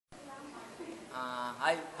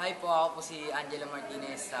Hi po, ako po si Angelo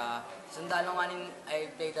Martinez. Sa Sundalong Kanin, I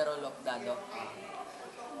play the role of Dado.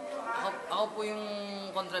 Ako po yung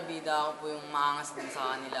kontrabida, ako po yung maangas din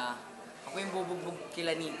sa kanila. Ako yung bubugbog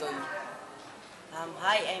kila Nitoy.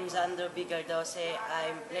 Hi, I'm Zandro Gardoce.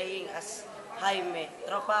 I'm playing as Jaime.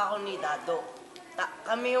 Tropa ako ni Dado.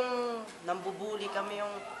 Kami yung nambubuli, kami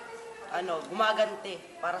yung gumagante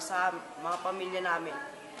para sa mga pamilya namin.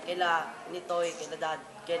 Kaila Nitoy,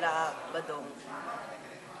 kaila Badong.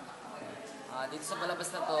 Dito sa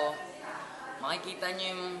palabas na to, makikita nyo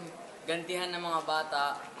yung gantihan ng mga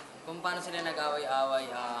bata, kung paano sila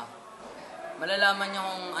nag-away-away. Malalaman nyo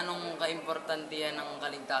kung anong kaimportantihan ng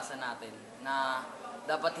kaligtasan natin na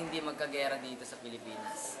dapat hindi magkagera dito sa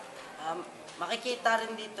Pilipinas. Makikita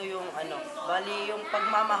rin dito yung bali yung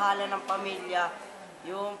pagmamahala ng pamilya,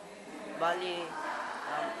 yung bali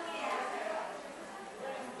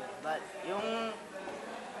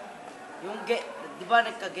di ba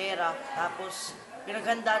nagkagera, tapos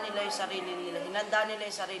pinaghanda nila yung sarili nila, hinanda nila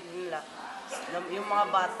yung sarili nila, yung mga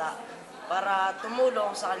bata, para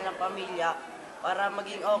tumulong sa kanilang pamilya, para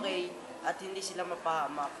maging okay at hindi sila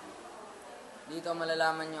mapahamak. Dito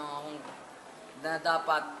malalaman nyo kung na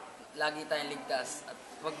dapat lagi tayong ligtas at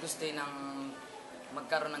huwag gusto ng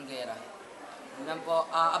magkaroon ng gera. Yan po,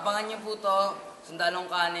 abangan nyo po to, Sundalong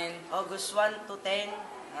Kanin. August 1 to 10,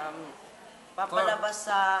 papalabas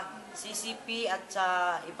sa CCP at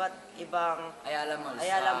sa iba't ibang Ayala Mall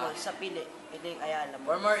sa piling Ayala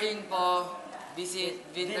Mall. For more info, visit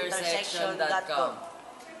wintersection.com.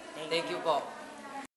 Thank you po.